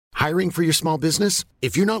Hiring for your small business?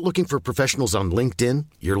 If you're not looking for professionals on LinkedIn,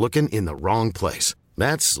 you're looking in the wrong place.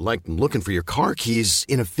 That's like looking for your car keys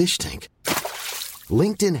in a fish tank.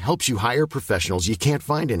 LinkedIn helps you hire professionals you can't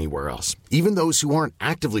find anywhere else, even those who aren't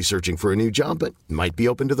actively searching for a new job but might be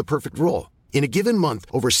open to the perfect role. In a given month,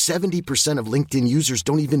 over 70% of LinkedIn users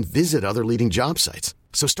don't even visit other leading job sites.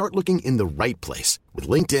 So start looking in the right place. With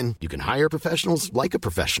LinkedIn, you can hire professionals like a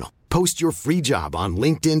professional. Post your free job on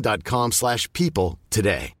linkedin.com/people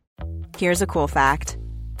today. Here's a cool fact.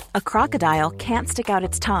 A crocodile can't stick out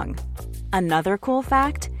its tongue. Another cool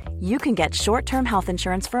fact, you can get short-term health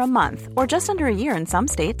insurance for a month or just under a year in some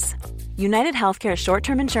states. United Healthcare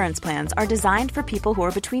short-term insurance plans are designed for people who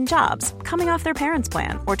are between jobs, coming off their parents'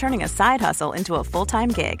 plan, or turning a side hustle into a full-time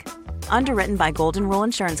gig. Underwritten by Golden Rule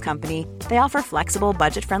Insurance Company, they offer flexible,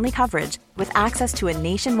 budget-friendly coverage with access to a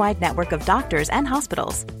nationwide network of doctors and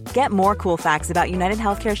hospitals. Get more cool facts about United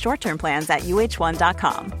Healthcare short-term plans at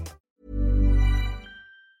uh1.com.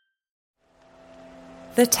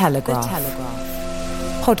 The Telegraph.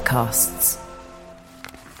 Podcasts.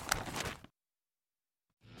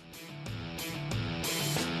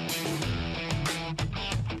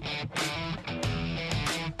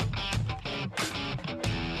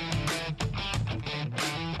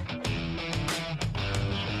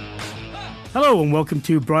 Hello and welcome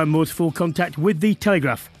to Brian Moore's Full Contact with The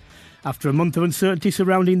Telegraph. After a month of uncertainty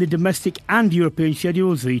surrounding the domestic and European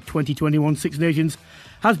schedules, the 2021 Six Nations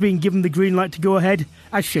has been given the green light to go ahead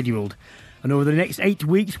as scheduled. And over the next 8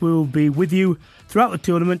 weeks, we will be with you throughout the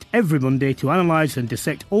tournament every Monday to analyse and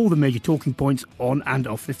dissect all the major talking points on and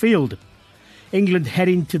off the field. England head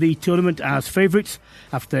into the tournament as favourites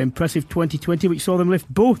after their impressive 2020, which saw them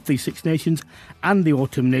lift both the Six Nations and the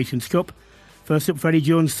Autumn Nations Cup. First up, Freddie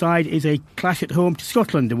Jones' side is a clash at home to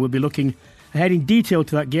Scotland, and we'll be looking ahead in detail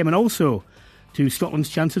to that game and also to Scotland's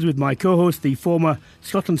chances with my co-host, the former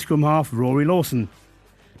Scotland scrum half, Rory Lawson.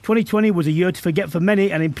 2020 was a year to forget for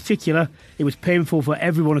many, and in particular, it was painful for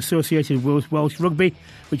everyone associated with Welsh rugby,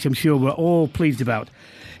 which I'm sure we're all pleased about.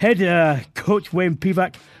 Head coach Wayne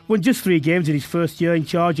Pivac won just 3 games in his first year in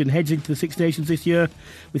charge and heads into the Six Nations this year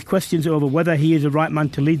with questions over whether he is the right man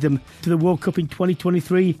to lead them to the World Cup in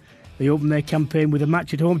 2023. They open their campaign with a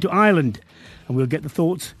match at home to Ireland, and we'll get the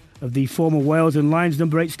thoughts of the former Wales and Lions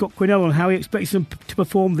number 8 Scott Quinnell on how he expects them to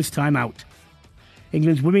perform this time out.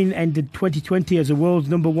 England's women ended 2020 as the world's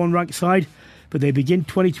number 1 ranked side, but they begin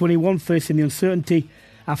 2021 facing the uncertainty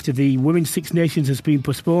after the Women's Six Nations has been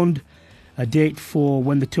postponed. A date for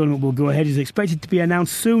when the tournament will go ahead is expected to be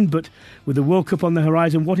announced soon, but with the World Cup on the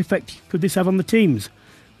horizon, what effect could this have on the teams?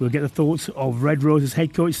 We'll get the thoughts of Red Roses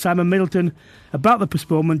head coach Simon Middleton about the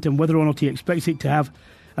postponement and whether or not he expects it to have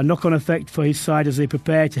a knock-on effect for his side as they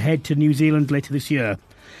prepare to head to New Zealand later this year.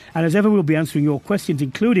 And as ever, we'll be answering your questions,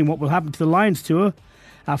 including what will happen to the Lions tour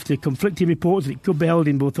after conflicting reports that it could be held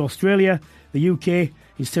in both Australia, the UK,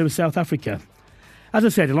 instead of South Africa. As I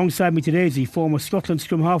said, alongside me today is the former Scotland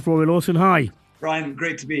scrum half, Rory Lawson. Hi. Brian,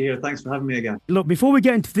 great to be here. Thanks for having me again. Look, before we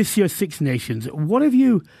get into this year's Six Nations, what have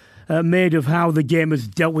you made of how the game has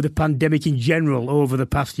dealt with the pandemic in general over the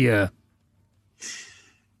past year?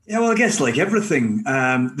 Yeah, well, I guess like everything,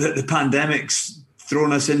 the pandemic's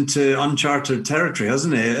thrown us into uncharted territory,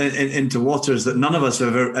 hasn't it? Into waters that none of us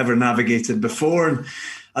have ever navigated before. And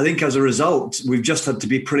I think as a result, we've just had to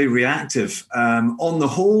be pretty reactive. On the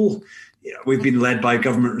whole, we've been led by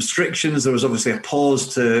government restrictions. There was obviously a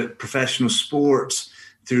pause to professional sports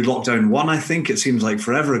through lockdown 1, I think. It seems like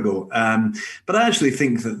forever ago. But I actually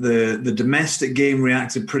think that the domestic game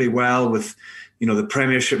reacted pretty well with, the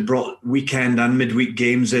Premiership brought weekend and midweek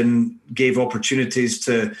games in, gave opportunities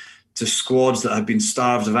to squads that had been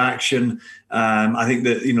starved of action. I think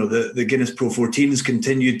that, the Guinness Pro 14s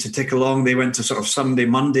continued to tick along. They went to sort of Sunday,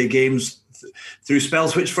 Monday games through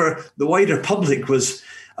spells, which for the wider public was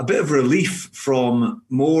a bit of relief from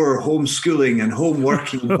more homeschooling and home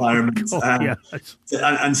working environments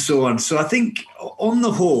and so on. So I think on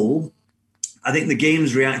the whole, I think the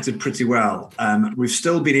game's reacted pretty well. We've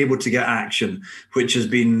still been able to get action, which has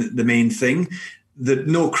been the main thing. The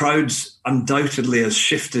no crowds undoubtedly has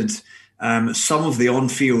shifted some of the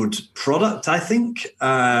on-field product, I think.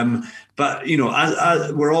 But,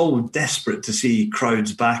 we're all desperate to see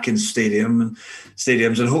crowds back in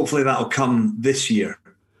stadiums, and hopefully that'll come this year.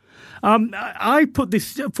 I put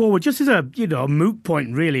this forward just as a moot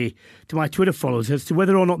point, really, to my Twitter followers as to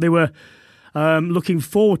whether or not they were looking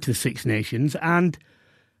forward to the Six Nations. And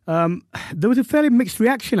there was a fairly mixed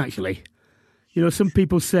reaction, actually. Some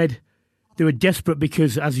people said they were desperate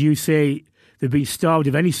because, as you say, they've been starved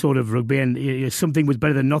of any sort of rugby and something was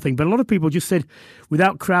better than nothing. But a lot of people just said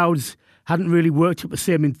without crowds hadn't really worked up the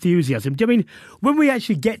same enthusiasm. Do you mean, when we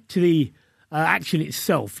actually get to the action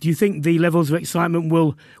itself, do you think the levels of excitement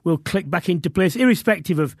will click back into place,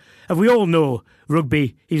 irrespective of we all know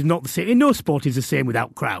rugby is not the same. In no sport is the same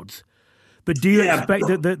without crowds. But do you expect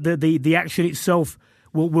that the action itself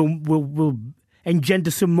will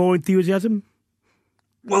engender some more enthusiasm?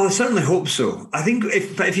 Well, I certainly hope so. I think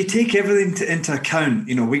if you take everything into account,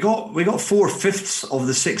 we got 4/5 of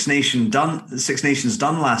the Six Nations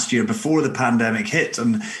done last year before the pandemic hit,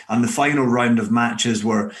 and the final round of matches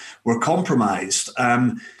were compromised.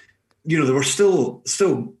 There were still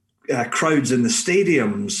crowds in the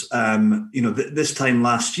stadiums, this time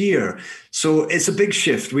last year. So it's a big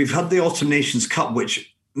shift. We've had the Autumn Nations Cup, which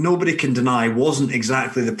nobody can deny wasn't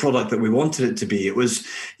exactly the product that we wanted it to be. It was,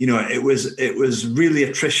 it was really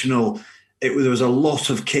attritional. There was a lot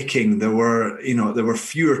of kicking. There were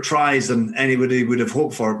fewer tries than anybody would have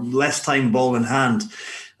hoped for. Less time ball in hand.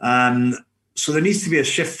 So there needs to be a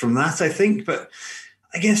shift from that, I think. But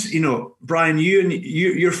I guess, Brian, you and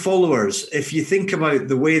your followers, if you think about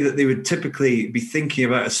the way that they would typically be thinking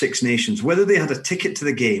about a Six Nations, whether they had a ticket to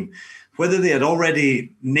the game, whether they had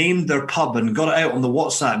already named their pub and got it out on the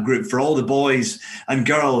WhatsApp group for all the boys and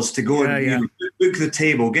girls to go and book the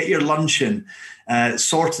table, get your lunch in,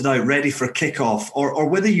 sorted out, ready for kickoff, or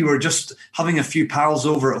whether you were just having a few pals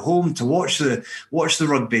over at home to watch the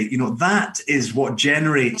rugby, that is what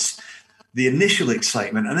generates the initial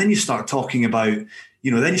excitement. And then you start talking about,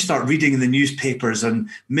 then you start reading in the newspapers, and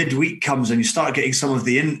midweek comes and you start getting some of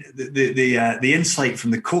the insight from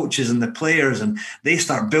the coaches and the players, and they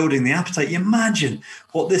start building the appetite. You imagine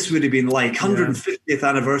what this would have been like. 150th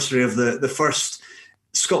anniversary of the first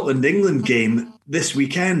Scotland-England game this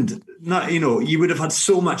weekend. You would have had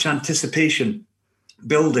so much anticipation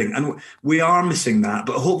building, and we are missing that.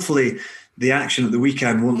 But hopefully the action at the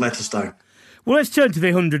weekend won't let us down. Well, let's turn to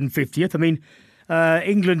the 150th. I mean,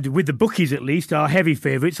 England, with the bookies at least, are heavy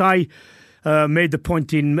favourites. I made the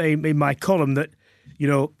point in my column that,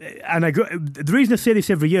 and the reason I say this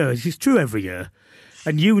every year is it's true every year,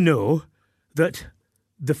 and that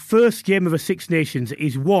the first game of a Six Nations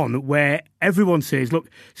is one where everyone says, look,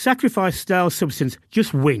 sacrifice style substance,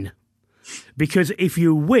 just win. Because if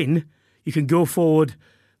you win, you can go forward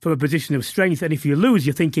from a position of strength, and if you lose,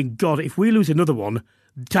 you're thinking, God, if we lose another one,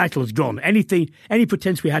 the title's gone. Any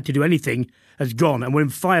pretense we had to do anything has gone, and we're in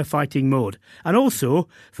firefighting mode. And also,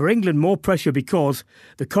 for England, more pressure because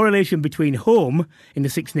the correlation between home in the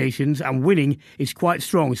Six Nations and winning is quite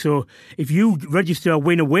strong. So if you register a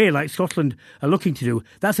win away like Scotland are looking to do,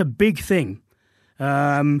 that's a big thing.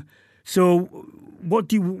 So what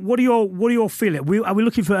do you all feel? Are we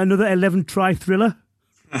looking for another 11-try thriller?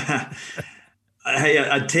 Hey,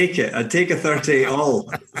 I'd take it. I'd take a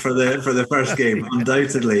 38-all for the first game,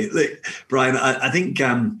 undoubtedly. Look, Brian, I think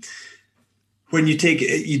when you take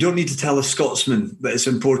it, you don't need to tell a Scotsman that it's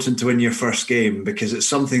important to win your first game, because it's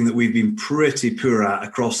something that we've been pretty poor at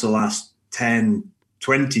across the last 10,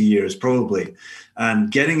 20 years, probably. And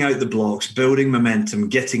getting out the blocks, building momentum,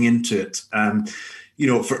 getting into it.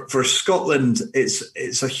 For Scotland,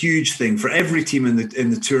 it's a huge thing. For every team in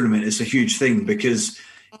the tournament, it's a huge thing, because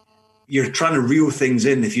you're trying to reel things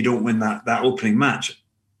in if you don't win that opening match.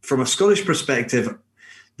 From a Scottish perspective,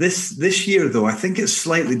 this year, though, I think it's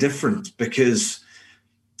slightly different, because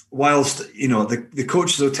whilst, the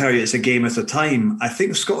coaches will tell you it's a game at a time, I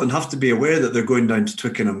think Scotland have to be aware that they're going down to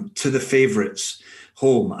Twickenham, to the favourites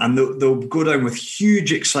home, and they'll go down with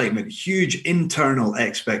huge excitement, huge internal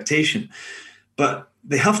expectation. But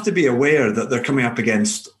they have to be aware that they're coming up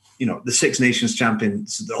against the Six Nations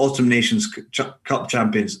champions, the Autumn Nations Cup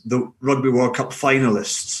champions, the Rugby World Cup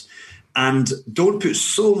finalists, and don't put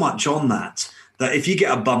so much on that if you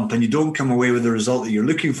get a bump and you don't come away with the result that you're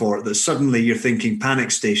looking for, that suddenly you're thinking panic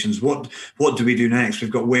stations. What do we do next? We've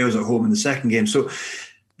got Wales at home in the second game. So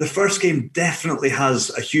the first game definitely has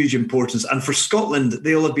a huge importance. And for Scotland,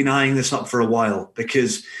 they'll have been eyeing this up for a while,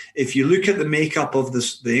 because if you look at the makeup of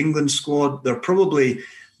the England squad, they're probably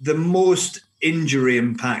the most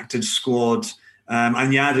injury-impacted squad,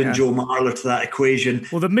 and you add in Joe Marler to that equation.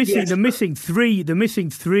 Well, the missing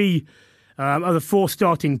three are the four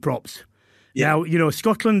starting props. Yeah. Now,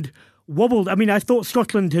 Scotland wobbled. I mean, I thought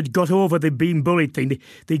Scotland had got over the being bullied thing.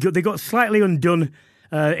 They got slightly undone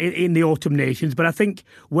in the Autumn Nations, but I think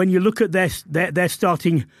when you look at their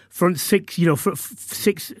starting front six,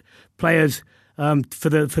 six players. For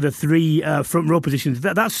the three front row positions,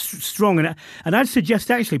 that's strong, and I'd suggest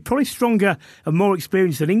actually probably stronger and more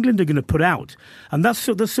experienced than England are going to put out, and that's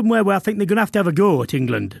somewhere where I think they're going to have a go at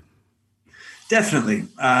England. Definitely,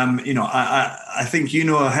 I think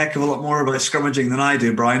a heck of a lot more about scrummaging than I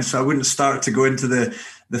do, Brian. So I wouldn't start to go into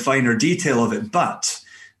the the finer detail of it. But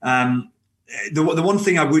the one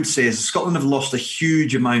thing I would say is Scotland have lost a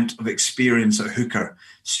huge amount of experience at hooker.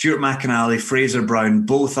 Stuart McInally, Fraser Brown,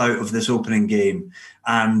 both out of this opening game.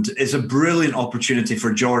 And it's a brilliant opportunity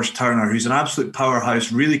for George Turner, who's an absolute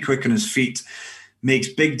powerhouse, really quick on his feet, makes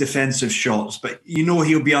big defensive shots. But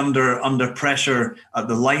he'll be under pressure at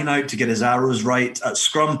the line out to get his arrows right. At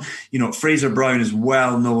scrum, Fraser Brown is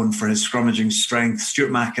well known for his scrummaging strength.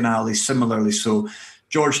 Stuart McInally, similarly so.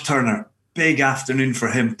 George Turner, big afternoon for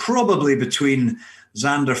him, probably between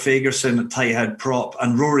Xander Fagerson at tight head prop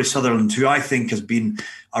and Rory Sutherland, who I think has been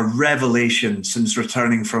a revelation since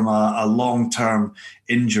returning from a long-term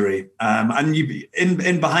injury. And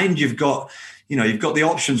in behind you've got the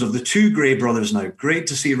options of the two Gray brothers now. Great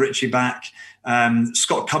to see Richie back.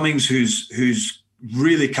 Scott Cummings, who's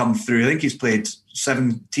really come through. I think he's played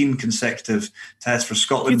 17 consecutive tests for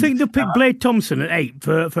Scotland. Do you think they'll pick Blade Thompson at 8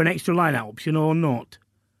 for an extra line-out option or not?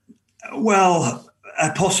 Well,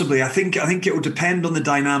 possibly. I think it will depend on the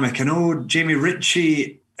dynamic. I know Jamie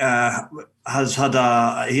Ritchie has had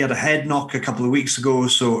a head knock a couple of weeks ago,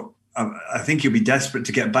 so I think he'll be desperate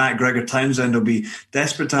to get back. Gregor Townsend will be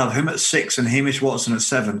desperate to have him at 6 and Hamish Watson at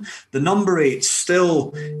 7. The number 8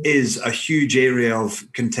 still is a huge area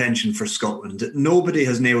of contention for Scotland. Nobody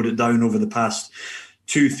has nailed it down over the past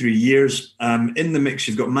 2-3 years. In the mix,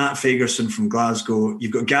 you've got Matt Fagerson from Glasgow.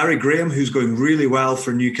 You've got Gary Graham, who's going really well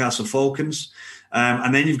for Newcastle Falcons.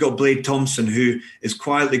 And then you've got Blade Thompson, who is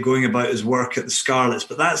quietly going about his work at the Scarlets.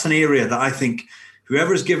 But that's an area that I think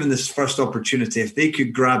whoever's given this first opportunity, if they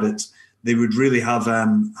could grab it, they would really have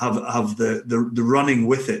the running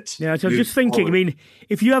with it. Yeah, so I was just thinking, I mean,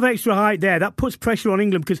 if you have extra height there, that puts pressure on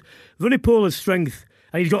England because Vunipola's strength,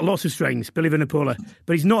 and he's got lots of strengths, Billy Vunipola,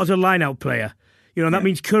 but he's not as a line-out player. And that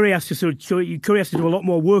means Curry has to do a lot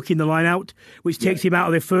more work in the line-out, which takes him out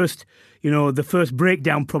of the first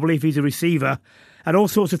breakdown probably if he's a receiver, and all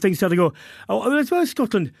sorts of things start to go. Oh, as well as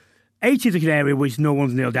Scotland, 8 is an area which no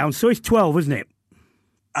one's nailed down, so it's 12, isn't it?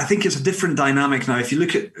 I think it's a different dynamic now. If you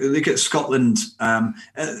look at Scotland,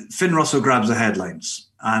 Finn Russell grabs the headlines,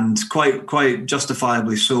 and quite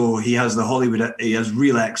justifiably so. He has the Hollywood, he has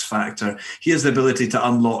real X factor. He has the ability to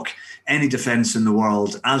unlock any defence in the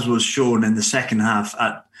world, as was shown in the second half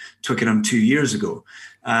at Twickenham 2 years ago.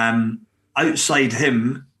 Outside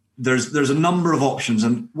him, there's a number of options,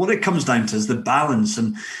 and what it comes down to is the balance.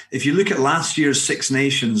 And if you look at last year's Six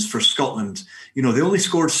Nations for Scotland, they only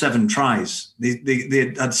scored 7 tries.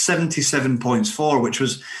 They had 77 points for, which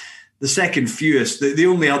was the second fewest. The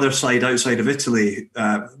only other side outside of Italy,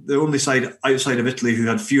 who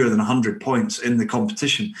had fewer than 100 points in the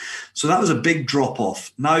competition. So that was a big drop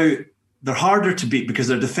off. Now they're harder to beat because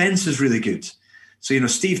their defence is really good. So,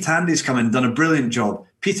 Steve Tandy's come in, done a brilliant job.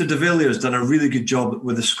 Peter de Villiers has done a really good job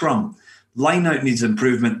with the scrum. Line-out needs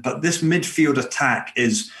improvement, but this midfield attack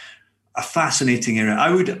is a fascinating area.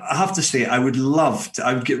 I have to say, I would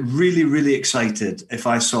get really, really excited if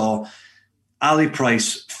I saw Ali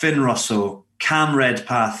Price, Finn Russell, Cam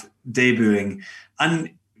Redpath debuting,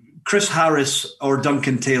 and Chris Harris or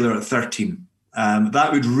Duncan Taylor at 13.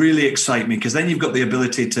 That would really excite me, because then you've got the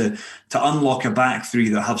ability to unlock a back three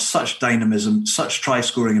that have such dynamism, such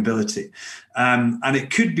try-scoring ability. And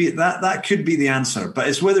it could be that could be the answer. But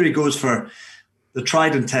it's whether he goes for the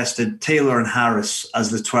tried and tested Taylor and Harris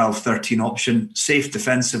as the 12-13 option, safe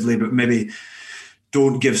defensively, but maybe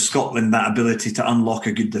don't give Scotland that ability to unlock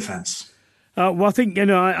a good defence. Well, I think,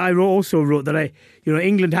 I also wrote that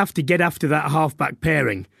England have to get after that half-back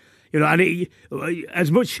pairing. And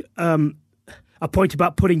as much a point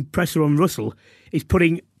about putting pressure on Russell is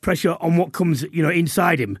putting pressure on what comes,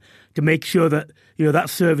 inside him to make sure that, that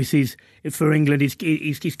service is for England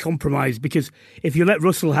is compromised. Because if you let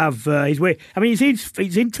Russell have his way, I mean, it's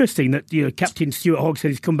interesting that Captain Stuart Hogg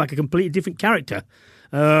said he's come back a completely different character.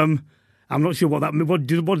 I'm not sure what that means.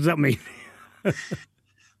 What does that mean?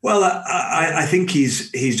 Well, I think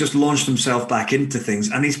he's just launched himself back into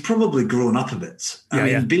things, and he's probably grown up a bit. I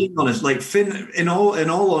mean, being honest, like Finn, in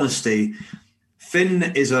all honesty,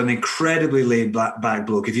 Finn is an incredibly laid-back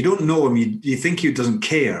bloke. If you don't know him, you think he doesn't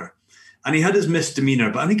care. And he had his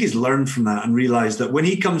misdemeanor, but I think he's learned from that and realised that when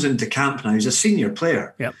he comes into camp now, he's a senior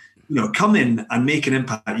player. Yep. Come in and make an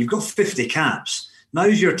impact. You've got 50 caps.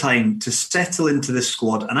 Now's your time to settle into this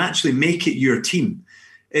squad and actually make it your team.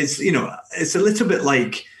 It's a little bit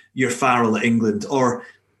like your Farrell at England or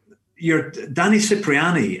your Danny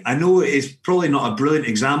Cipriani. I know it's probably not a brilliant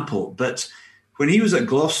example, but when he was at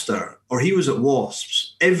Gloucester or he was at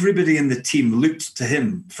Wasps, everybody in the team looked to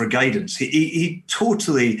him for guidance. He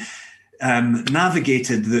totally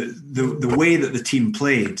navigated the way that the team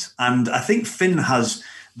played. And I think Finn has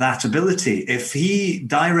that ability. If he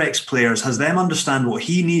directs players, has them understand what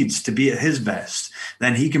he needs to be at his best,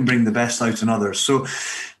 then he can bring the best out in others. So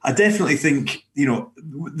I definitely think,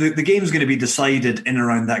 the game's going to be decided in and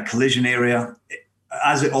around that collision area,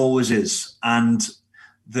 as it always is. And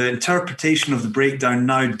the interpretation of the breakdown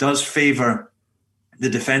now does favour the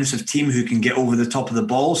defensive team who can get over the top of the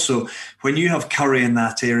ball. So when you have Curry in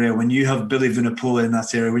that area, when you have Billy Vunipola in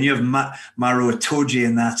that area, when you have Maro Itoje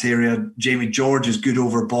in that area, Jamie George is good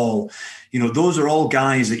over ball. Those are all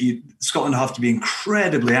guys that Scotland have to be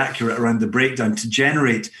incredibly accurate around the breakdown to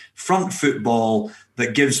generate front football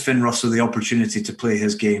that gives Finn Russell the opportunity to play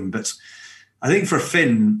his game. But I think for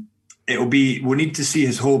Finn, we need to see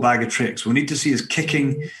his whole bag of tricks. We need to see his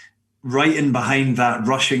kicking right in behind that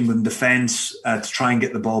rush England defence to try and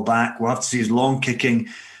get the ball back. We'll have to see his long kicking,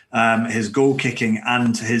 his goal kicking,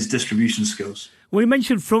 and his distribution skills. Well, you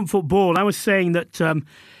mentioned front foot ball. I was saying that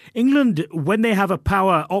England, when they have a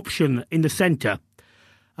power option in the centre,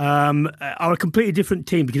 are a completely different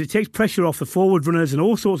team because it takes pressure off the forward runners and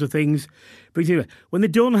all sorts of things. But when they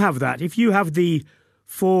don't have that, if you have the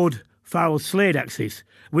Ford, Farrell, Slade axis,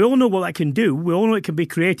 we all know what that can do. We all know it can be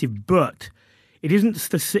creative, but it isn't.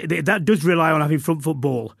 That does rely on having front foot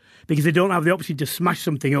ball because they don't have the option to smash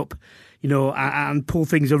something up, and pull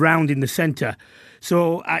things around in the centre.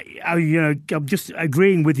 So I'm just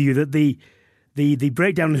agreeing with you that the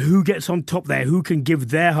breakdown, who gets on top there, who can give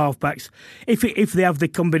their halfbacks, if they have the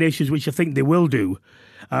combinations, which I think they will do,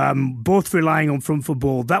 both relying on front foot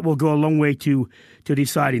ball, that will go a long way to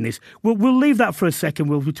deciding this. We'll leave that for a second.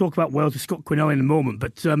 We'll talk about Wales with Scott Quinnell in a moment.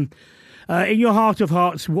 But in your heart of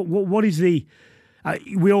hearts, what is the?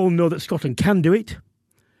 We all know that Scotland can do it.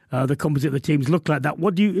 The composite of the teams look like that.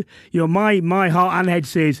 What do you? My heart and head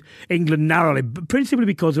says England narrowly, principally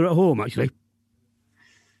because they're at home, actually.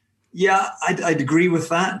 Yeah, I'd agree with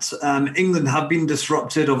that. England have been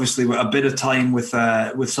disrupted, obviously, with a bit of time with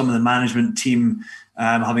some of the management team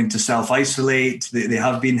having to self-isolate. They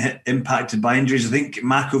have been impacted by injuries. I think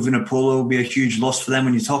Mako Vunipola will be a huge loss for them.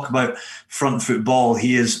 When you talk about front foot ball,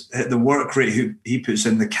 the work rate he puts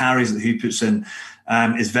in, the carries that he puts in,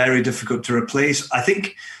 is very difficult to replace. I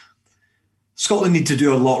think Scotland need to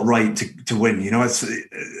do a lot right to win. It's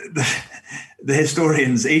the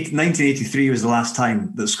historians, 1983 was the last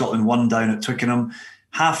time that Scotland won down at Twickenham.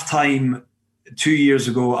 Half-time 2 years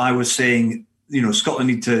ago, I was saying, Scotland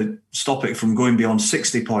need to stop it from going beyond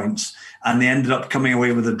 60 points, and they ended up coming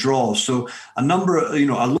away with a draw. So a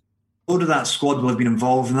load of that squad will have been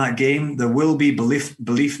involved in that game. There will be belief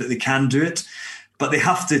that they can do it, but they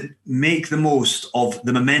have to make the most of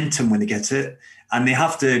the momentum when they get it, and they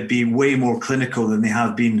have to be way more clinical than they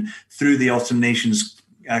have been through the Autumn Nations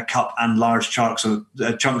Cup and large chunks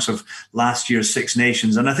of last year's Six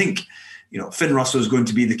Nations. And I think Finn Russell is going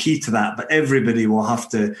to be the key to that, but everybody will have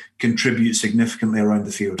to contribute significantly around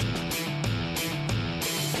the field.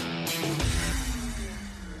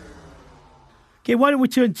 Okay, why don't we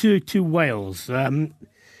turn to Wales?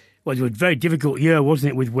 Well, it was a very difficult year,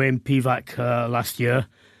 wasn't it, with Wayne Pivac last year?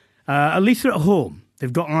 At least they're at home.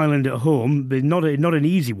 They've got Ireland at home, but not an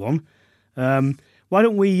easy one. Why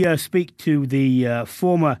don't we speak to the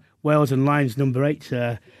former Wales and Lions number 8,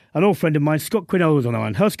 an old friend of mine, Scott Quinnell, is on the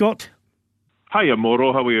line. Hello, Scott. Hiya,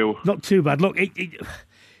 Mauro. How are you? Not too bad. Look,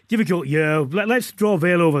 difficult year. Let's draw a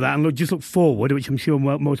veil over that and just look forward, which I'm sure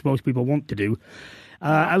most people want to do.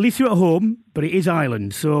 At least you're at home, but it is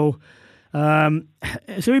Ireland. So Ian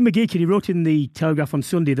McGeechan, he wrote in the Telegraph on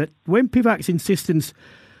Sunday that Wayne Pivac's insistence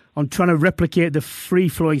on trying to replicate the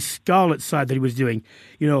free-flowing Scarlet side that he was doing,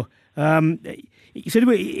 he said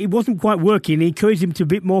it wasn't quite working. He encouraged him to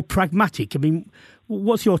be a bit more pragmatic. I mean,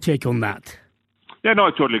 what's your take on that? Yeah, no,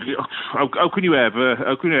 I totally agree. How can you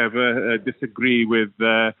ever disagree with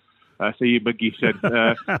say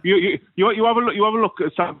McGeechan? You have a look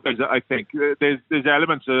at sometimes. I think there's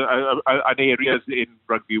elements and areas in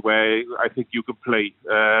rugby where I think you can play.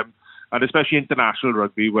 And especially international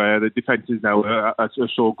rugby, where the defences now are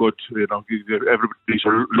so good, everybody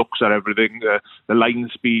sort of looks at everything. The line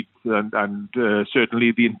speed and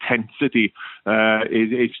certainly the intensity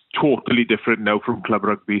is totally different now from club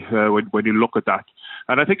rugby when you look at that.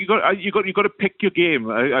 And I think you got to pick your game.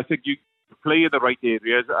 I think you play in the right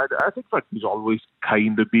areas. I think rugby's always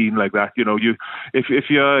kind of been like that. If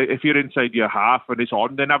you're inside your half and it's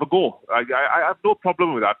on, then have a go. I have no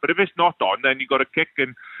problem with that. But if it's not on, then you got to kick.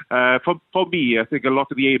 And for me, I think a lot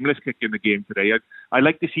of the aimless kick in the game today, I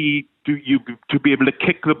like to see you to be able to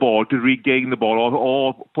kick the ball, to regain the ball,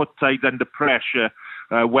 or put sides under pressure.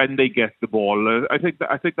 when they get the ball. I think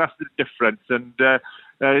that's the difference. And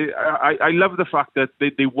I love the fact that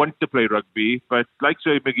they want to play rugby, but like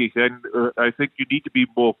Sir McGee said, I think you need to be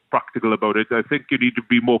more practical about it. I think you need to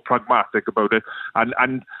be more pragmatic about it,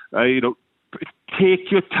 and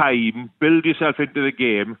take your time, build yourself into the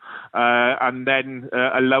game, and then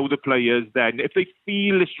allow the players then, if they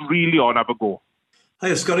feel it's really on, have a go.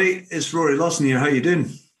 Hiya, Scotty. It's Rory Lawson here. How you doing?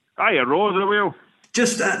 Hiya, Rose. How are you?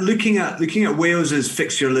 Just looking at Wales's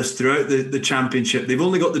fixture list throughout the championship, they've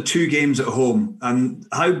only got the 2 games at home. And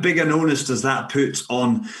how big an onus does that put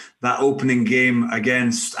on that opening game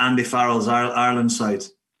against Andy Farrell's Ireland side?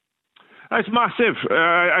 It's massive.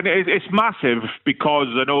 And it's massive because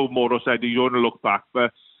I know Mauro said you don't want to look back,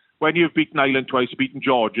 but when you've beaten Ireland twice, you've beaten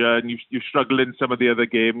Georgia, and you've struggled in some of the other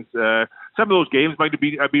games, some of those games might have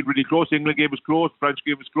been really close. The England game was close, the French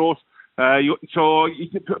game was close.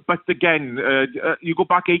 But again, you go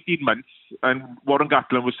back 18 months, and Warren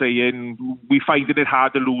Gatland was saying, we find it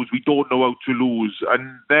hard to lose, we don't know how to lose.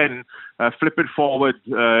 And then flip it forward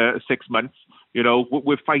 6 months,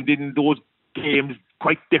 we're finding those games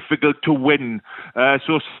quite difficult to win.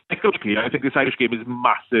 So psychologically, I think this Irish game is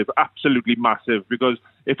massive, absolutely massive, because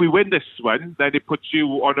if we win this one, then it puts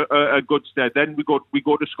you on a good stead. Then we go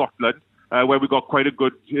to Scotland, where we got quite a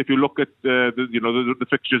good. If you look at the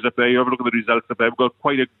fixtures up there, you have a look at the results up there. We've got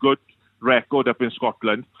quite a good record up in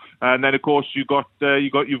Scotland, and then of course you've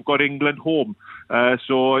got England home.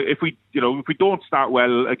 So if we don't start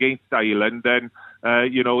well against Ireland, then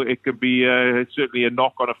it can be certainly a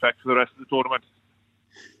knock-on effect for the rest of the tournament.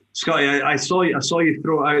 Scotty, I saw you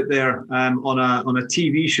throw it out there on a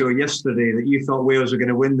TV show yesterday that you thought Wales were going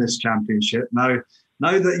to win this championship. Now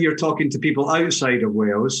that you're talking to people outside of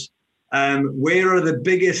Wales, where are the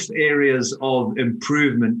biggest areas of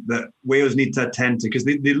improvement that Wales need to attend to? Because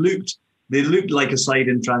they looked like a side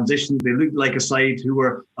in transition. They looked like a side who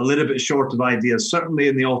were a little bit short of ideas, certainly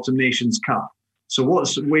in the Autumn Nations Cup. So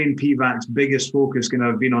what's Wayne Pivac's biggest focus going to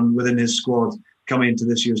have been on within his squad coming into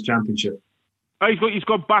this year's championship? He's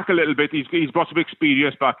gone back a little bit. He's brought some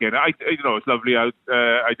experience back in. It's lovely. I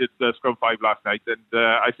did Scrum 5 last night, and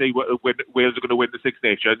I say Wales are going to win the Six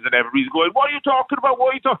Nations, and everybody's going, "What are you talking about?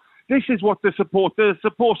 What are you talking?" This is what the supporters are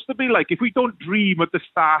supposed to be like. If we don't dream at the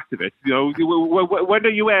start of it, when are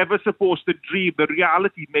you ever supposed to dream? The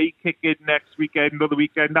reality may kick in next weekend or the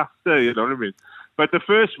weekend after. You know what I mean? But the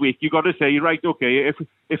first week, you got to say, right, okay,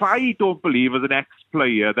 if I don't believe as an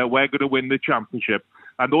ex-player that we're going to win the championship,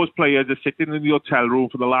 and those players are sitting in the hotel room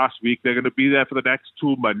for the last week, they're going to be there for the next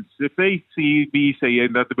 2 months. If they see me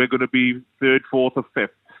saying that we're going to be 3rd, 4th or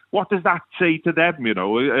 5th, what does that say to them?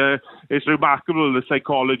 It's remarkable, the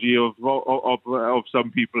psychology of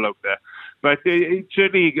some people out there. But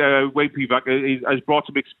certainly, Wayne Pivac has brought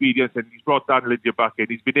some experience, and he's brought Dan Lydiard back in.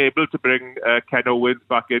 He's been able to bring Ken Owens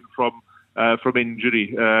back in from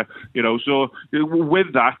injury, So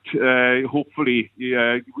with that, hopefully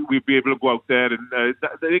we'll be able to go out there and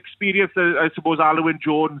the experience. I suppose Alwyn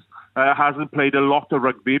Jones hasn't played a lot of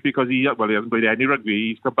rugby because he hasn't played any rugby.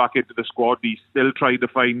 He's come back into the squad. He's still trying to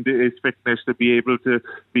find his fitness to be able to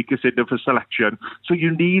be considered for selection. So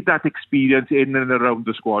you need that experience in and around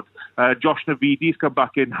the squad. Josh Navidi's come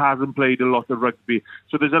back in, hasn't played a lot of rugby.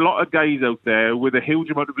 So there's a lot of guys out there with a huge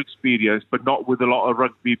amount of experience, but not with a lot of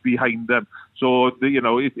rugby behind them. So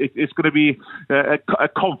it's going to be a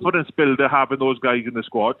confidence builder having those guys in the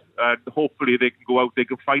squad, and hopefully they can go out, they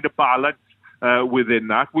can find a balance within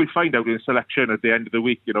that. We'll find out in selection at the end of the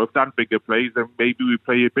week. If Dan Biggar plays, then maybe we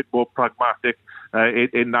play a bit more pragmatic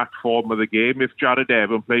in that form of the game. If Jared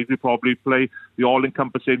Evan plays, we probably play the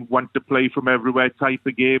all-encompassing, want to play from everywhere type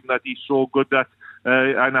of game that he's so good at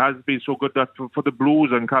and has been so good at for the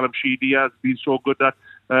Blues, and Callum Sheedy has been so good at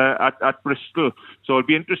Bristol. So it'll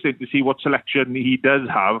be interesting to see what selection he does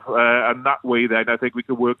have, and that way then I think we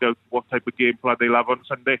can work out what type of game plan they'll have on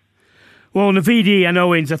Sunday. Well, Navidi and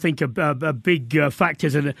Owens, I think, are big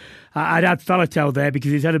factors, and I'd add Faletau there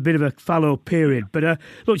because he's had a bit of a fallow period. But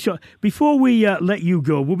look, before we let you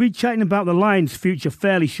go, we'll be chatting about the Lions' future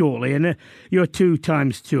fairly shortly, and you're a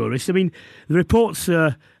 2-time tourist. I mean, the reports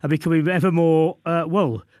are becoming ever more,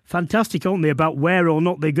 fantastic, aren't they, about where or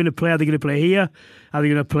not they're going to play. Are they going to play here? Are they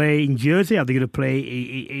going to play in Jersey? Are they going to play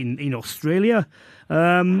in Australia?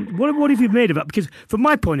 What have you made of that? Because from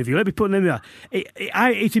my point of view, let me put it in there.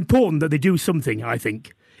 It's important that they do something, I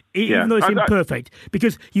think, even though it's imperfect,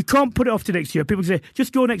 because you can't put it off to next year. People say,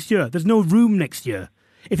 just go next year. There's no room next year.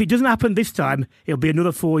 If it doesn't happen this time, it'll be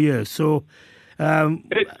another 4 years. So,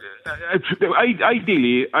 ideally,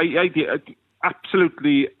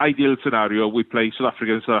 absolutely ideal scenario, we play South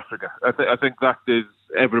Africa and South Africa. I think that is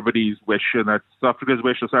everybody's wish, and that's South Africa's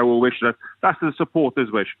wish, that's our wish, that's the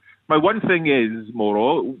supporters' wish. My one thing is,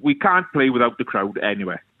 Mauro, we can't play without the crowd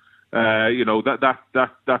anywhere.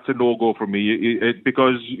 That's a no-go for me,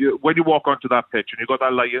 because when you walk onto that pitch and you've got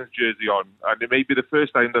that Lions jersey on, and it may be the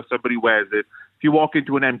first time that somebody wears it, if you walk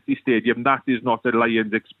into an empty stadium, that is not a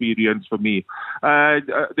Lions experience for me.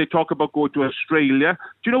 They talk about going to Australia.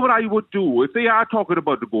 Do you know what I would do? If they are talking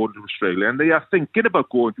about going to Australia and they are thinking about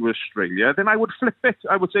going to Australia, then I would flip it.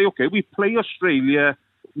 I would say, okay, we play Australia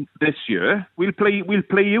this year. We'll play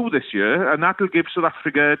you this year, and that'll give South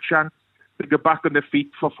Africa a chance to get back on their feet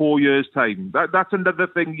for 4 years' time. That's another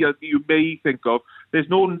thing you may think of. There's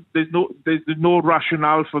no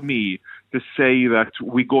rationale for me to say that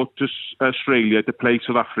we go to Australia to play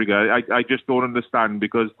South Africa. I just don't understand,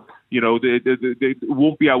 because they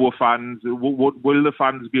won't be our fans. Will the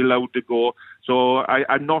fans be allowed to go? So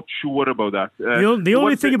I'm not sure about that. The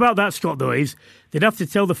only thing about that, Scott, though, is they'd have to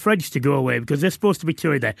tell the French to go away, because they're supposed to be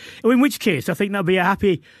touring there. In which case, I think that'd be a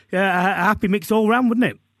happy mix all round, wouldn't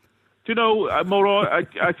it? Do you know, Mauro, I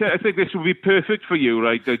think this would be perfect for you,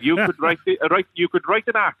 right? That you could write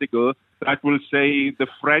an article that will say the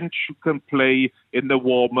French can play in the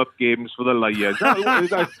warm-up games for the Lions. That's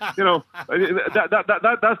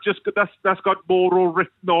got Mauro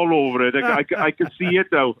written all over it. I can see it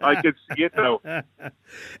now.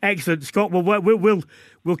 Excellent, Scott. Well,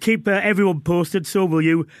 we'll keep everyone posted. So will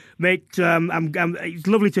you, mate. It's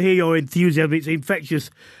lovely to hear your enthusiasm. It's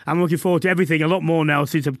infectious. I'm looking forward to everything a lot more now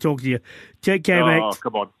since I've talked to you. Take care, mate. Oh,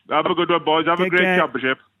 come on. Have a good one, boys. Have a great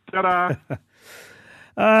championship. Ta-da.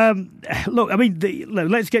 Look, I mean,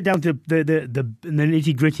 let's get down to the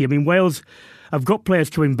nitty-gritty. I mean, Wales have got players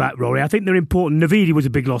coming back, Rory. I think they're important. Navidi was a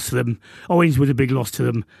big loss to them. Owens was a big loss to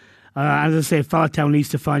them. As I say, Faletau needs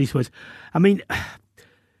to find his ways. I mean,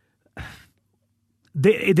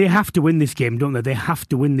 they have to win this game, don't they? They have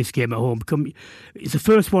to win this game at home. It's the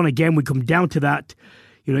first one again. We come down to that.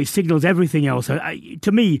 It signals everything else.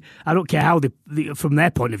 To me, I don't care how from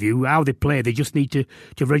their point of view, how they play. They just need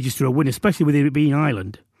to register a win, especially with it being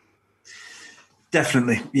Ireland.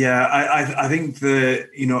 Definitely, yeah. I think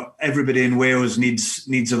everybody in Wales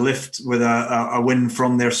needs a lift with a win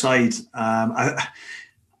from their side.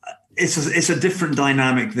 It's a different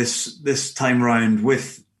dynamic this time round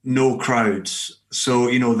with no crowds. So,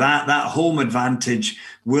 that home advantage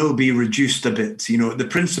will be reduced a bit. The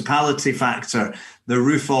principality factor, the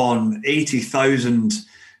roof on, 80,000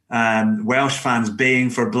 Welsh fans baying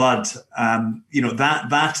for blood,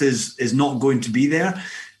 that is not going to be there.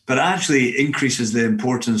 But it actually increases the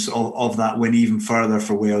importance of that win even further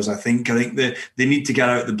for Wales, I think. I think they need to get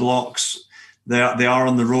out the blocks. They are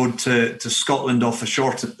on the road to Scotland off a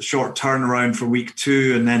short turnaround for week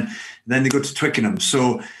 2, and then they go to Twickenham.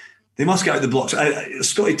 So they must get out the blocks.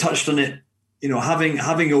 Scotty touched on it.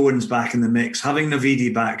 Having Owens back in the mix, having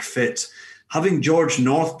Navidi back fit, having George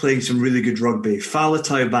North playing some really good rugby,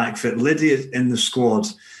 Faletau back fit, Lydia in the squad.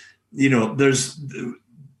 There's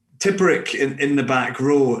Tipuric in the back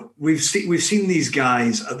row. We've seen these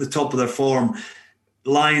guys at the top of their form.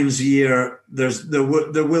 Lions year, there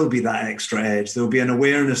will be that extra edge. There'll be an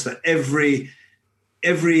awareness that every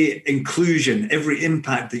inclusion, every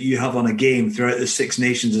impact that you have on a game throughout the Six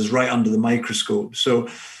Nations is right under the microscope. So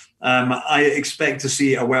I expect to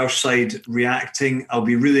see a Welsh side reacting. I'll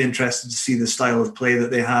be really interested to see the style of play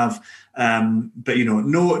that they have. But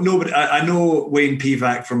nobody. I know Wayne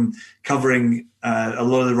Pivac from covering a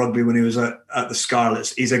lot of the rugby when he was at the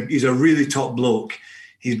Scarlets. He's a really top bloke.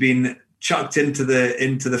 He's been chucked into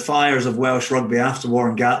the fires of Welsh rugby after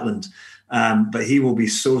Warren Gatland, but he will be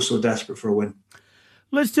so desperate for a win.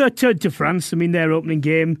 Let's turn to France. I mean, their opening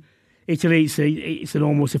game, Italy. It's an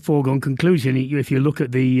almost a foregone conclusion if you look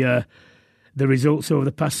at the results over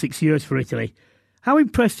the past 6 years for Italy. How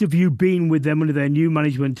impressed have you been with them under their new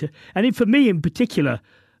management? And for me, in particular,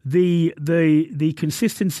 the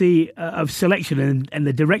consistency of selection and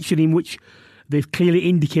the direction in which they've clearly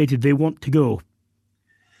indicated they want to go.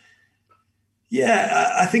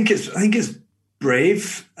 Yeah, I think it's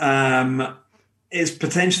brave. It's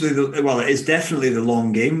potentially it's definitely the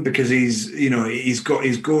long game, because he's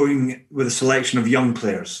going with a selection of young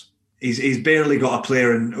players. He's barely got a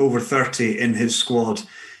player in over 30 in his squad.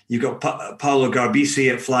 You've got Paolo Garbisi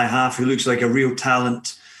at fly half, who looks like a real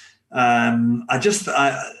talent.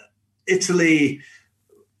 Italy,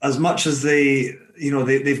 as much as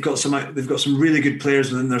they've got some really good players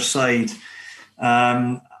within their side.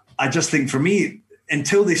 I just think, for me,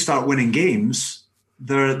 until they start winning games,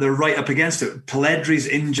 they're right up against it. Pelledri's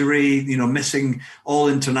injury, missing all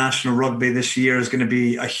international rugby this year is going to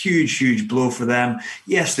be a huge blow for them.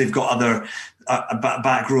 Yes, they've got other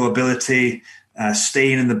back row ability.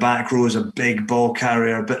 Stein in the back row is a big ball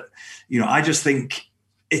carrier. But, I just think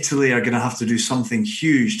Italy are going to have to do something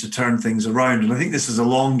huge to turn things around. And I think this is a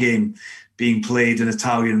long game being played in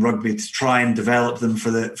Italian rugby to try and develop them for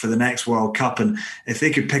the next World Cup. And if they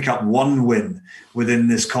could pick up one win within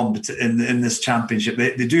this in this championship,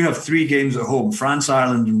 they do have 3 games at home: France,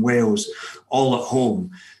 Ireland, and Wales, all at home.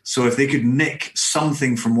 So if they could nick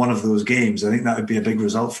something from one of those games, I think that would be a big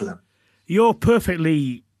result for them. You're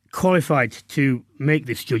perfectly qualified to make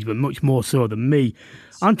this judgment, much more so than me.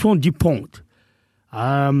 Antoine Dupont,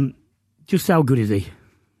 just how good is he?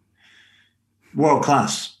 World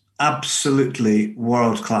class. Absolutely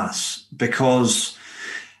world class, because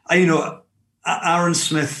Aaron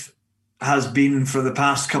Smith has been for the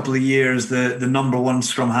past couple of years the number one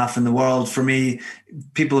scrum half in the world. For me,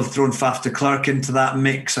 people have thrown Faf de Klerk into that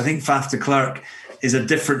mix. I think Faf de Klerk is a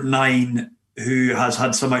different 9 who has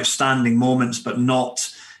had some outstanding moments, but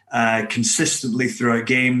not consistently throughout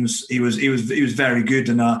games. He was very good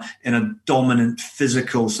in a dominant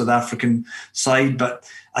physical South African side, but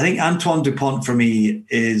I think Antoine Dupont for me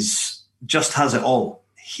just has it all.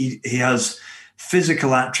 He has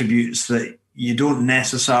physical attributes that you don't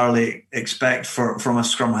necessarily expect from a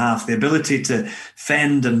scrum half. The ability to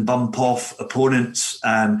fend and bump off opponents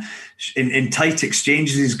in tight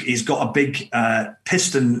exchanges. He's got a big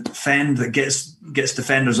piston fend that gets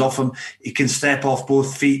defenders off him. He can step off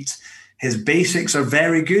both feet. His basics are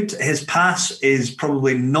very good. His pass is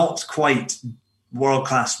probably not quite world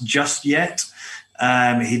class just yet.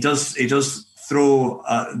 He does throw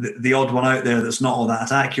the odd one out there that's not all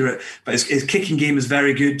that accurate, but his kicking game is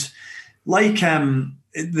very good. Like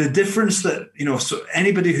the difference that, so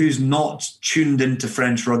anybody who's not tuned into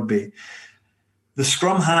French rugby, the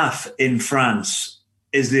scrum half in France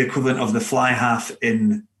is the equivalent of the fly half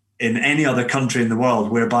in any other country in the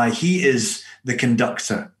world, whereby he is the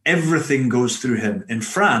conductor. Everything goes through him. In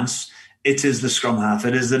France, it is the scrum half.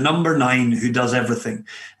 It is the number 9 who does everything.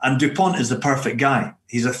 And Dupont is the perfect guy.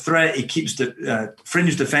 He's a threat. He keeps the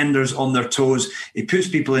fringe defenders on their toes. He puts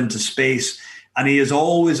people into space. And he is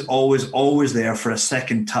always, always, always there for a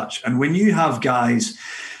second touch. And when you have guys,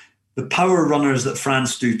 the power runners that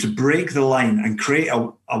France do, to break the line and create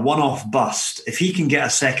a one-off bust, if he can get a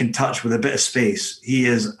second touch with a bit of space, he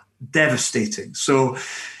is devastating. So,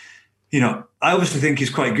 I obviously think he's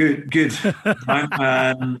quite good.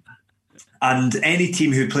 And any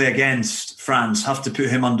team who play against France have to put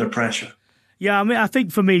him under pressure. Yeah, I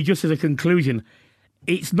think for me, just as a conclusion,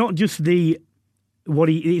 it's not just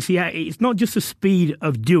it's not just the speed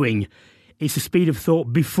of doing, it's the speed of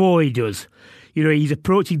thought before he does. He's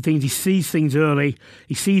approaching things, he sees things early,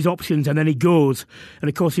 he sees options, and then he goes. And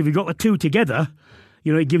of course, if you've got the two together,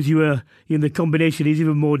 it gives you the combination is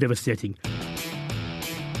even more devastating.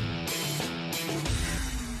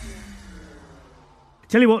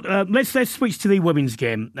 Tell you what, let's switch to the women's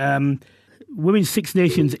game. Women's Six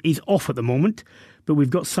Nations is off at the moment, but we've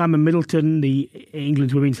got Simon Middleton, the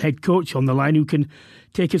England women's head coach, on the line who can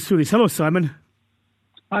take us through this. Hello, Simon.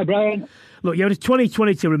 Hi, Brian. Look, you have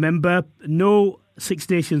 2020 to remember. No Six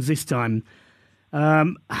Nations this time.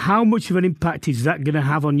 How much of an impact is that going to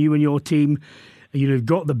have on you and your team? You've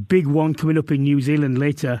got the big one coming up in New Zealand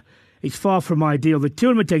later. It's far from ideal. The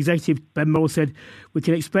tournament executive, Ben Morrow, said we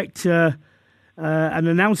can expect an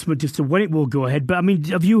announcement as to when it will go ahead. But,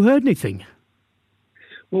 have you heard anything?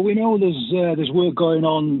 Well, we know there's work going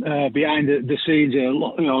on behind the scenes.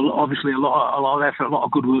 Obviously a lot of effort, a lot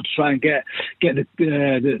of goodwill to try and get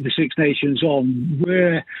the Six Nations on.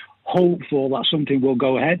 We're hopeful that something will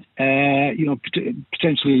go ahead.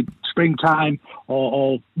 Potentially springtime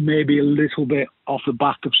or maybe a little bit off the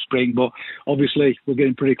back of spring. But obviously we're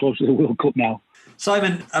getting pretty close to the World Cup now.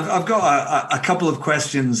 Simon, I've got a couple of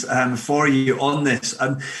questions for you on this.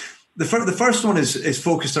 The first one is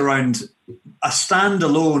focused around a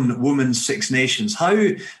standalone Women's Six Nations. How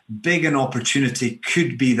big an opportunity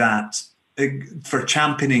could be that for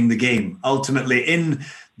championing the game ultimately in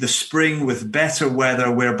the spring with better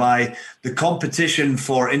weather, whereby the competition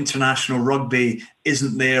for international rugby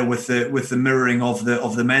isn't there with the mirroring of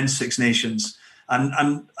the men's Six Nations?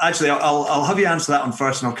 And actually, I'll have you answer that one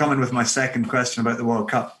first, and I'll come in with my second question about the World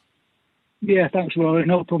Cup. Yeah, thanks, Rory.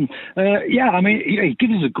 No problem. It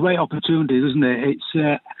gives us a great opportunity, doesn't it?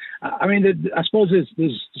 It's, I suppose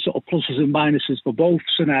there's sort of pluses and minuses for both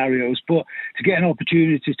scenarios, but to get an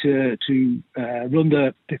opportunity to run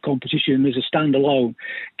the competition as a standalone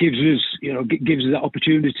gives us that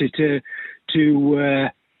opportunity to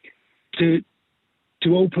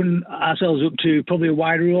open ourselves up to probably a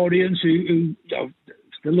wider audience who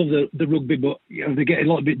they love the rugby, but they get a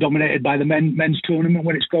little bit dominated by the men's tournament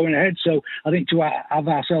when it's going ahead. So I think to have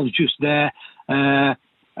ourselves just there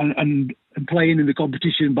and playing in the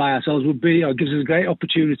competition by ourselves would be, gives us a great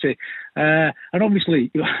opportunity. And obviously,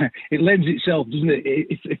 it lends itself, doesn't it?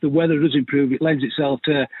 If the weather does improve, it lends itself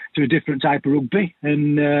to a different type of rugby.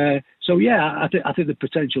 And so, I think the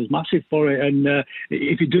potential is massive for it. And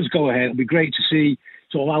if it does go ahead, it'll be great to see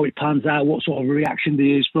sort of how it pans out, what sort of reaction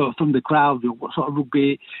there is from the crowd, what sort of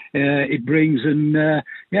rugby it brings. And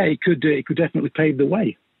it could definitely pave the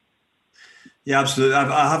way. Yeah, absolutely.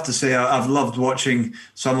 I have to say, I've loved watching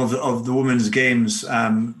some of the women's games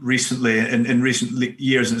recently, in recent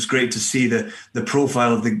years, and it's great to see the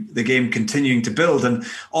profile of the game continuing to build. And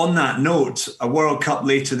on that note, a World Cup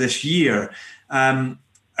later this year, I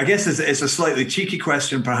guess it's a slightly cheeky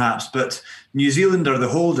question perhaps, but New Zealand are the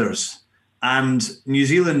holders. And New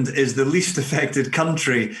Zealand is the least affected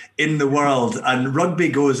country in the world. And rugby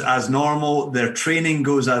goes as normal. Their training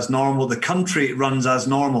goes as normal. The country runs as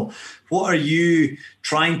normal. What are you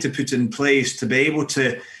trying to put in place to be able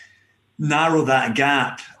to narrow that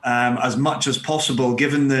gap as much as possible,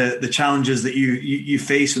 given the challenges that you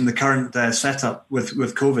face in the current setup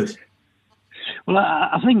with COVID? Well,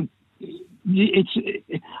 I think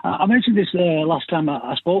I mentioned this last time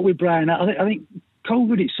I spoke with Brian. I think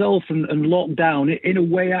COVID itself and lockdown, in a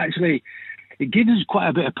way, actually, it gives us quite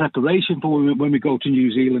a bit of preparation for when we go to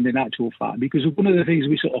New Zealand, in actual fact, because one of the things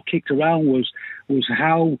we sort of kicked around was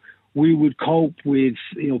how we would cope with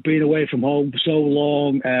being away from home for so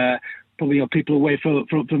long, probably people away from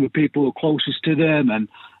the people who are closest to them, and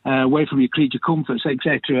away from your creature comforts,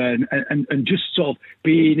 etc., and just sort of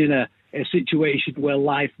being in a situation where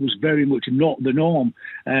life was very much not the norm.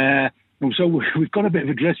 And so we've got a bit of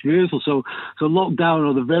a dress rehearsal. So lockdown,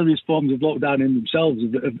 or the various forms of lockdown in themselves,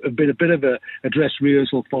 have been a bit of a dress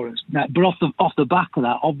rehearsal for us. Now, but off the back of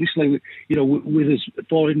that, obviously, with us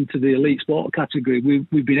falling into the elite sport category,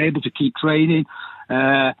 we've been able to keep training.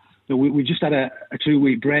 We just had a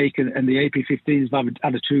 2-week break, and the AP15s have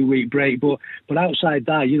had a 2-week break. But outside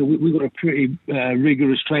that, we've got a pretty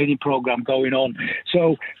rigorous training program going on.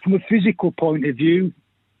 So from a physical point of view,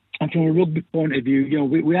 and from a rugby point of view,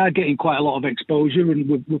 we are getting quite a lot of exposure, and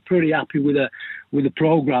we're pretty happy with the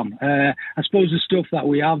programme. I suppose the stuff that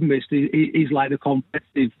we have missed is like the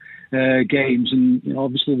competitive games, and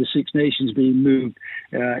obviously the Six Nations being moved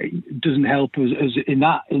doesn't help us in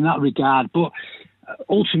that regard. But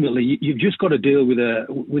ultimately, you've just got to deal with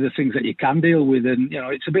the things that you can deal with, and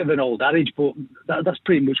it's a bit of an old adage, but that's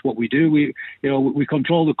pretty much what we do. We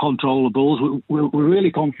control the controllables. We're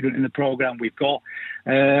really confident in the programme we've got.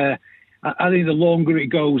 I think the longer it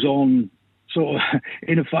goes on, sort of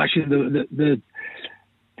in a fashion,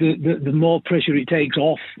 the more pressure it takes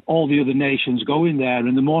off all the other nations going there,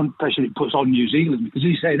 and the more pressure it puts on New Zealand, because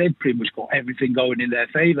you say they've pretty much got everything going in their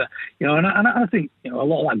favour. And I think a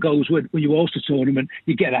lot of that goes when you host a tournament,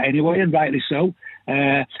 you get that anyway, and rightly so.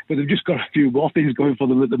 But they've just got a few more things going for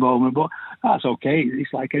them at the moment, but that's okay.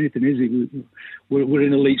 It's like anything, is it? We're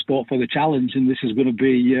in elite sport for the challenge, and this is going to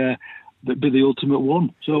be the ultimate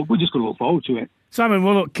one. So we're just going to look forward to it. Simon,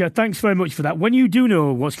 well, look, thanks very much for that. When you do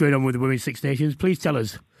know what's going on with the Women's Six Nations, please tell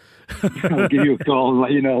us. I'll give you a call and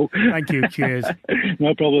let you know. Thank you. Cheers.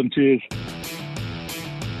 No problem. Cheers.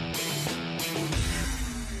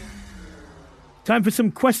 Time for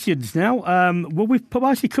some questions now. Well, we've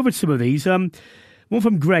actually covered some of these. One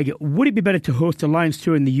from Greg. Would it be better to host a Lions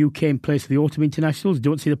tour in the UK in place of the Autumn Internationals?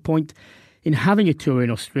 Don't see the point in having a tour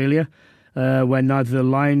in Australia where neither the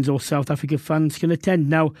Lions or South Africa fans can attend.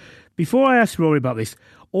 Now, before I ask Rory about this,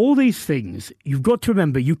 all these things, you've got to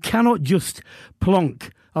remember, you cannot just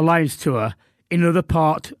plonk a Lions tour in another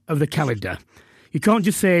part of the calendar. You can't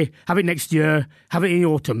just say, have it next year, have it in the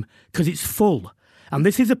autumn, because it's full. And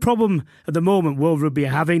this is a problem at the moment World Rugby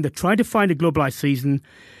are having. They're trying to find a globalised season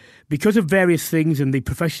because of various things, and the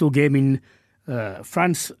professional game in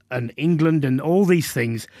France and England and all these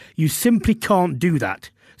things. You simply can't do that.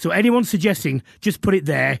 So anyone suggesting just put it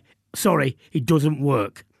there, sorry, it doesn't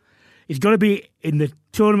work. It's got to be in the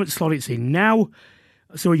tournament slot it's in now.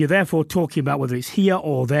 So you're therefore talking about whether it's here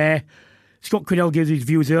or there. Scott Quinnell gives his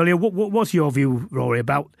views earlier. What's your view, Rory,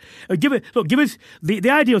 about... give us... The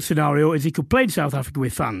ideal scenario is he could play in South Africa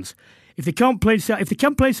with fans. If they can play in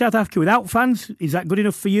South Africa without fans, is that good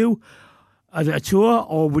enough for you as a tour?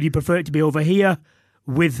 Or would you prefer it to be over here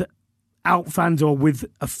without fans or with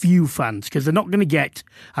a few fans? Because they're not going to get,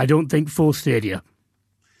 I don't think, full stadia.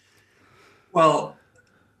 Well...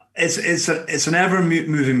 It's an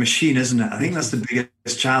ever-moving machine, isn't it? I think that's the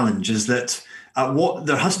biggest challenge, is that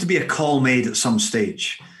there has to be a call made at some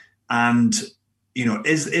stage. And,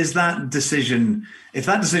 is that decision, if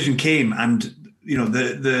that decision came and,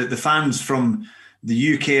 the fans from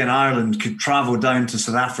the UK and Ireland could travel down to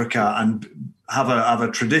South Africa and have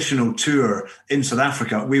a traditional tour in South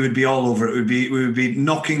Africa, we would be all over it. We would be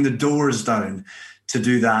knocking the doors down to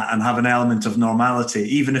do that and have an element of normality,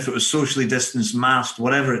 even if it was socially distanced, masked,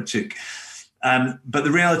 whatever it took. But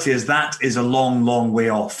the reality is that is a long, long way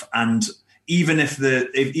off. And even if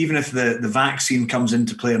the vaccine comes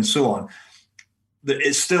into play and so on,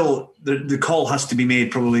 it's still the call has to be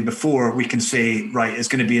made probably before we can say, right, it's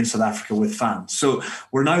going to be in South Africa with fans. So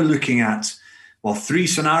we're now looking at 3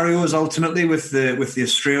 scenarios ultimately with the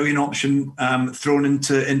Australian option thrown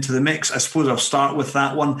into the mix. I suppose I'll start with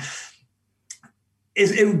that one.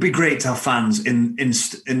 It would be great to have fans in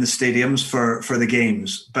the stadiums for the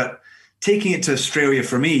games, but taking it to Australia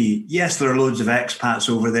for me, yes, there are loads of expats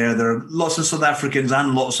over there. There are lots of South Africans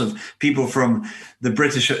and lots of people from the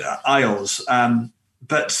British Isles.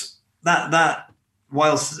 But that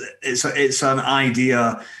whilst it's an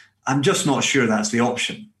idea, I'm just not sure that's the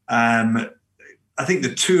option. I think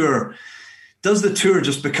the tour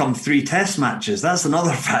just become 3 test matches? That's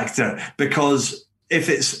another factor, because if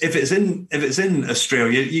it's in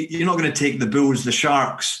Australia, you're not going to take the Bulls, the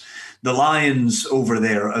Sharks, the Lions over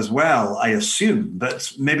there as well, I assume,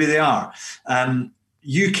 but maybe they are.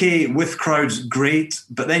 UK with crowds, great,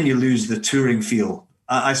 but then you lose the touring feel.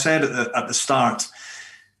 I said at the start,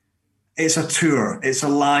 it's a tour, it's a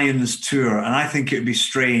Lions tour, and I think it would be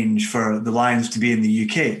strange for the Lions to be in the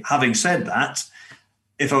UK. Having said that,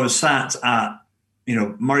 if I was sat at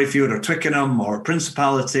Murrayfield or Twickenham or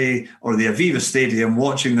Principality or the Aviva Stadium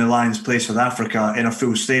watching the Lions play South Africa in a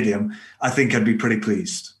full stadium, I think I'd be pretty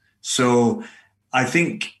pleased. So I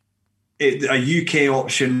think a UK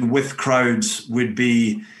option with crowds would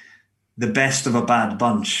be the best of a bad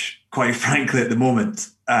bunch, quite frankly, at the moment.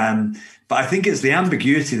 But I think it's the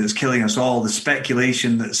ambiguity that's killing us all, the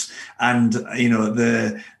speculation and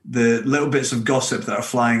the little bits of gossip that are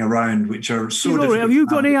flying around, which are so difficult. Have you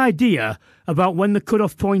got any idea about when the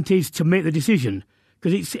cut-off point is to make the decision?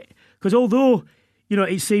 Because although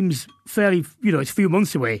it seems fairly it's a few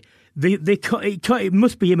months away, it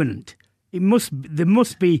must be imminent. They must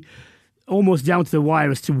be almost down to the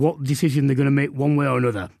wire as to what decision they're going to make one way or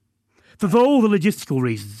another, for all the logistical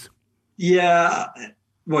reasons. Yeah.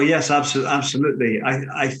 Well, yes, absolutely.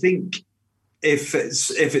 I think if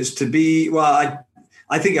it's to be, I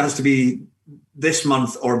think it has to be this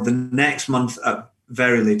month or the next month at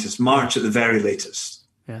very latest, March at the very latest.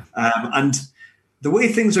 Yeah. And the way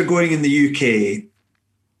things are going in the UK,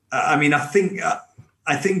 I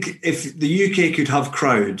think if the UK could have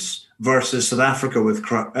crowds versus South Africa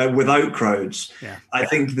without crowds, I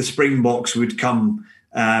think the Springboks would come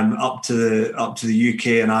up to the UK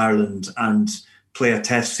and Ireland and play a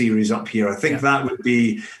test series up here. I think that would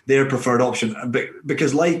be their preferred option,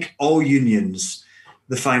 because like all unions,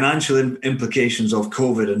 the financial implications of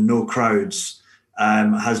COVID and no crowds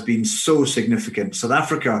has been so significant. South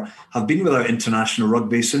Africa have been without international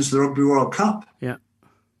rugby since the Rugby World Cup. Yeah.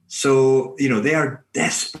 So, they are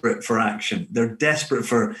desperate for action. They're desperate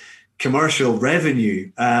for commercial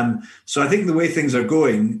revenue. So I think the way things are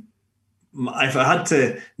going, if I had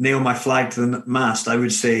to nail my flag to the mast, I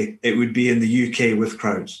would say it would be in the UK with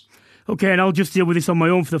crowds. OK, and I'll just deal with this on my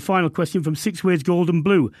own for the final question from Six Ways Gold and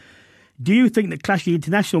Blue. Do you think that clashing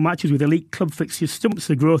international matches with elite club fixtures stumps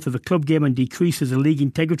the growth of the club game and decreases the league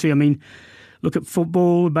integrity? I mean, look at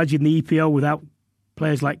football, imagine the EPL without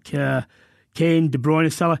players like Kane, De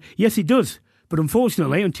Bruyne, Salah. Yes, it does. But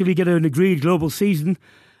unfortunately, until you get an agreed global season,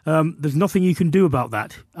 there's nothing you can do about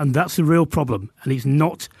that. And that's the real problem. And it's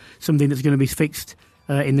not something that's going to be fixed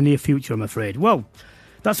in the near future, I'm afraid. Well,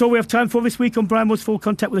 that's all we have time for this week on Brian Moore's Full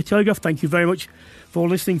Contact with the Telegraph. Thank you very much for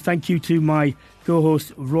listening. Thank you to my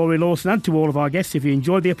co-host Rory Lawson and to all of our guests. If you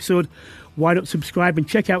enjoyed the episode, why not subscribe and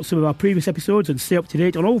check out some of our previous episodes and stay up to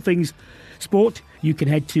date on all things sport? You can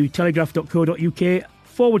head to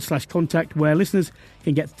telegraph.co.uk/contact, where listeners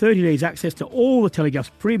can get 30 days access to all the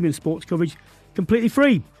Telegraph's premium sports coverage completely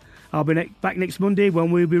free. I'll be back next Monday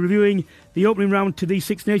when we'll be reviewing the opening round to these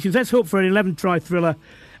Six Nations. Let's hope for an 11-try thriller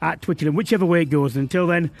at Twickenham, whichever way it goes. And until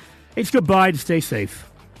then, it's goodbye and stay safe.